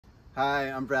Hi,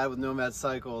 I'm Brad with Nomad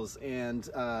Cycles, and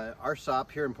our shop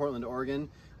here in Portland, Oregon,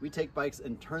 we take bikes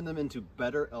and turn them into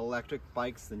better electric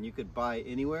bikes than you could buy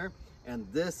anywhere. And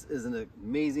this is an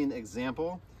amazing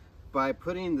example. By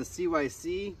putting the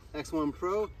CYC X1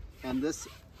 Pro and this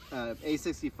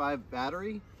A65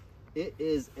 battery, it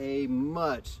is a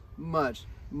much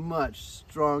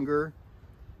stronger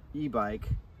e-bike,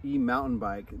 e-mountain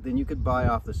bike than you could buy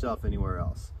off the shelf anywhere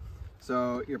else.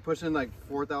 So you're pushing like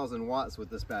 4,000 watts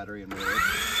with this battery and motor,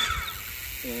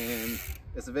 and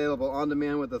it's available on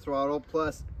demand with the throttle,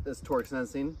 plus it's torque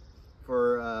sensing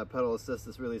for pedal assist.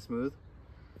 It's really smooth,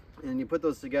 and you put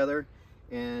those together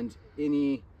and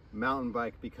any mountain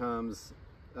bike becomes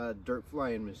a dirt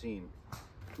flying machine.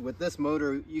 With this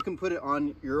motor, you can put it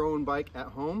on your own bike at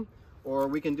home, or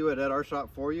we can do it at our shop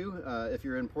for you if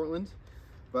you're in Portland.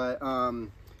 But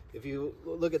if you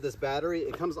look at this battery,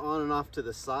 it comes on and off to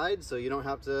the side, so you don't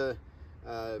have to,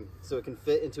 so it can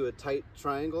fit into a tight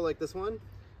triangle like this one.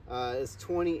 It's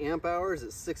 20 amp hours,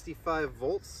 it's 65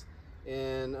 volts,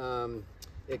 and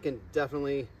it can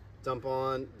definitely dump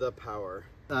on the power.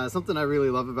 Something I really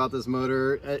love about this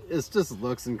motor, it's just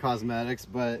looks and cosmetics,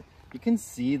 but you can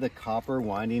see the copper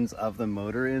windings of the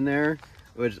motor in there,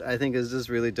 which I think is just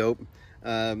really dope.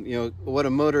 You know, what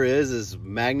a motor is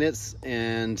magnets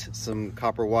and some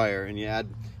copper wire, and you add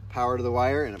power to the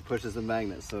wire and it pushes the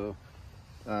magnet. So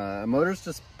a motor's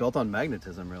just built on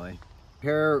magnetism, really.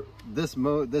 Pair this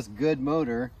good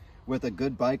motor with a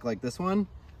good bike like this one,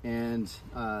 and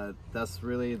that's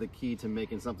really the key to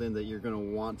making something that you're going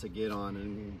to want to get on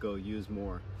and go use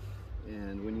more.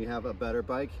 And when you have a better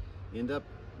bike, you end up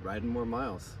riding more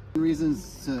miles.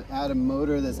 Reasons to add a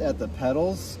motor that's at the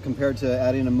pedals compared to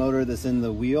adding a motor that's in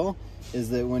the wheel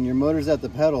is that when your motor's at the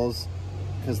pedals,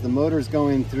 because the motor's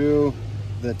going through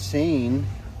the chain,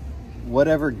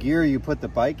 whatever gear you put the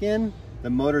bike in,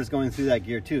 the motor's going through that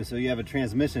gear too. So you have a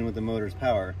transmission with the motor's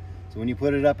power. So when you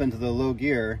put it up into the low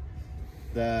gear,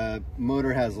 the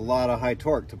motor has a lot of high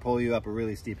torque to pull you up a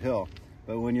really steep hill.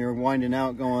 But when you're winding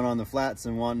out, going on the flats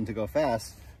and wanting to go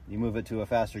fast, you move it to a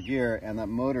faster gear, and that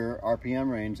motor RPM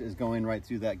range is going right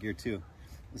through that gear too.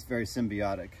 It's very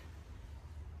symbiotic.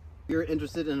 If you're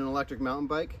interested in an electric mountain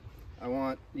bike, I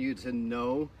want you to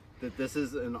know that this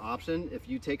is an option. If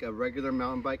you take a regular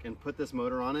mountain bike and put this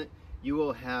motor on it, you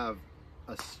will have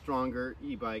a stronger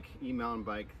e-bike, e-mountain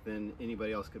bike than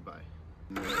anybody else could buy.